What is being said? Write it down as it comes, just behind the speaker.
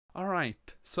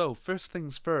Alright, so first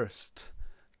things first,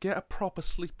 get a proper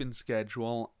sleeping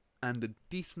schedule and a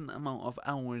decent amount of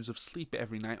hours of sleep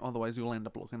every night, otherwise you'll end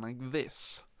up looking like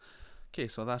this. Okay,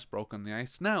 so that's broken the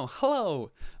ice. Now,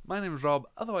 hello! My name is Rob,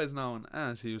 otherwise known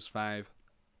as HUGHES5,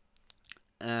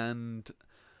 and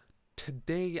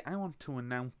today I want to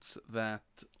announce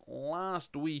that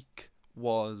last week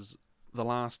was the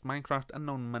last Minecraft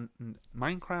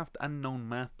Unknown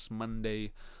Maps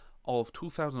Monday of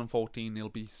 2014. It'll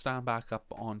be starting back up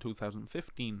on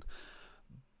 2015.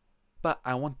 But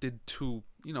I wanted to,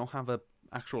 have a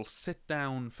actual sit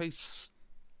down face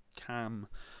cam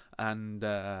and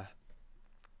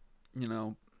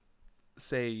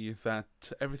say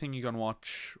that everything you're gonna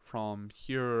watch from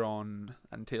here on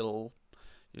until,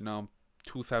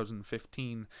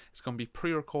 2015 is gonna be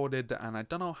pre-recorded, and I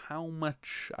don't know how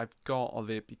much I've got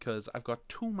of it because I've got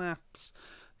two maps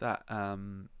that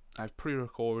I've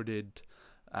pre-recorded,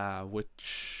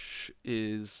 which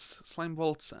is Slime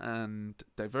Vaults and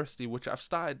Diversity, which I've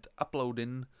started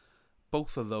uploading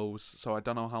both of those, so I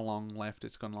don't know how long left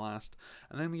it's going to last.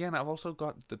 And then again, I've also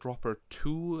got the Dropper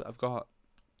 2, I've got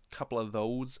a couple of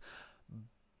those,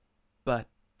 but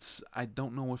I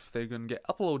don't know if they're going to get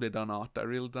uploaded or not. I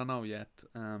really don't know yet.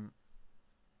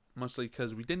 Mostly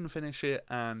because we didn't finish it,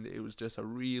 and it was just a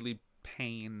really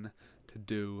pain to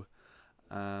do.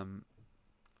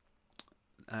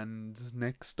 And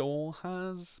next door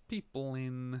has people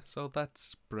in, so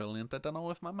that's brilliant. I don't know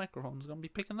if my microphone's going to be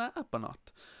picking that up or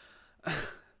not.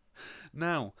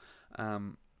 Now, I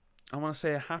want to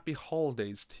say a happy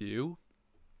holidays to you.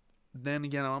 Then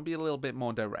again, I want to be a little bit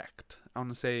more direct. I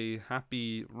want to say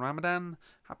happy Ramadan,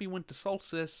 happy winter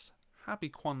solstice, happy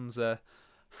Kwanzaa,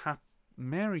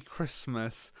 Merry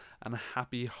Christmas, and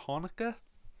happy Hanukkah.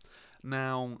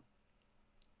 Now,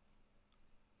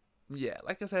 yeah,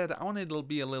 like I said, I wanted to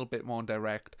be a little bit more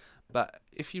direct, but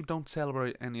if you don't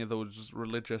celebrate any of those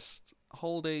religious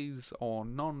holidays or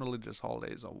non-religious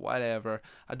holidays or whatever,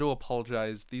 I do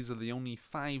apologize. These are the only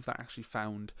 5 that I actually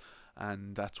found,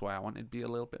 and that's why I wanted to be a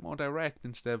little bit more direct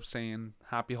instead of saying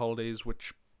happy holidays,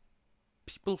 which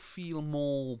people feel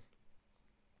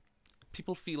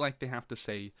like they have to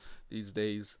say these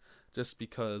days, just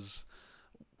because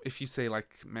if you say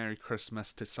like Merry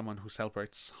Christmas to someone who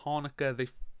celebrates Hanukkah, they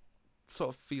sort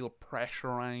of feel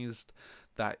pressurized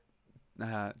that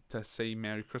to say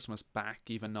Merry Christmas back,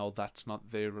 even though that's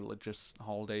not their religious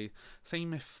holiday.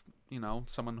 Same if,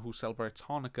 someone who celebrates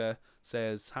Hanukkah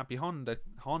says Happy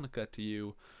Hanukkah to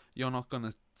you, you're not going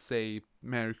to say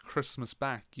Merry Christmas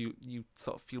back. You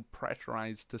sort of feel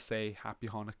pressurized to say Happy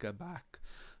Hanukkah back.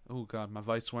 Oh god, my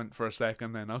voice went for a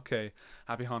second then. Okay,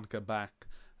 Happy Hanukkah back.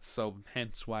 So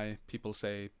hence why people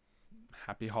say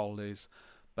Happy Holidays.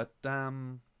 But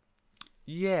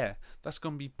yeah, that's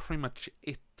gonna be pretty much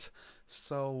it.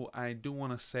 So I do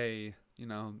want to say,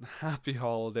 happy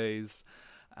holidays,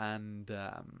 and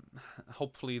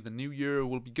hopefully the new year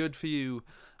will be good for you.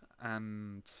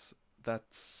 And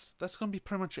that's gonna be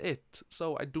pretty much it.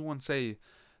 So I do want to say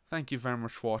thank you very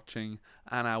much for watching,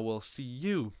 and I will see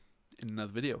you in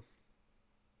another video,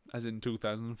 as in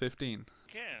 2015.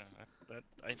 Yeah,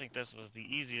 I think this was the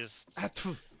easiest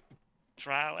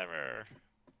trial ever.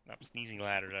 Not sneezing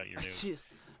ladders out your nose.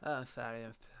 Oh, sorry,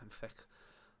 I'm sick.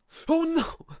 Oh no!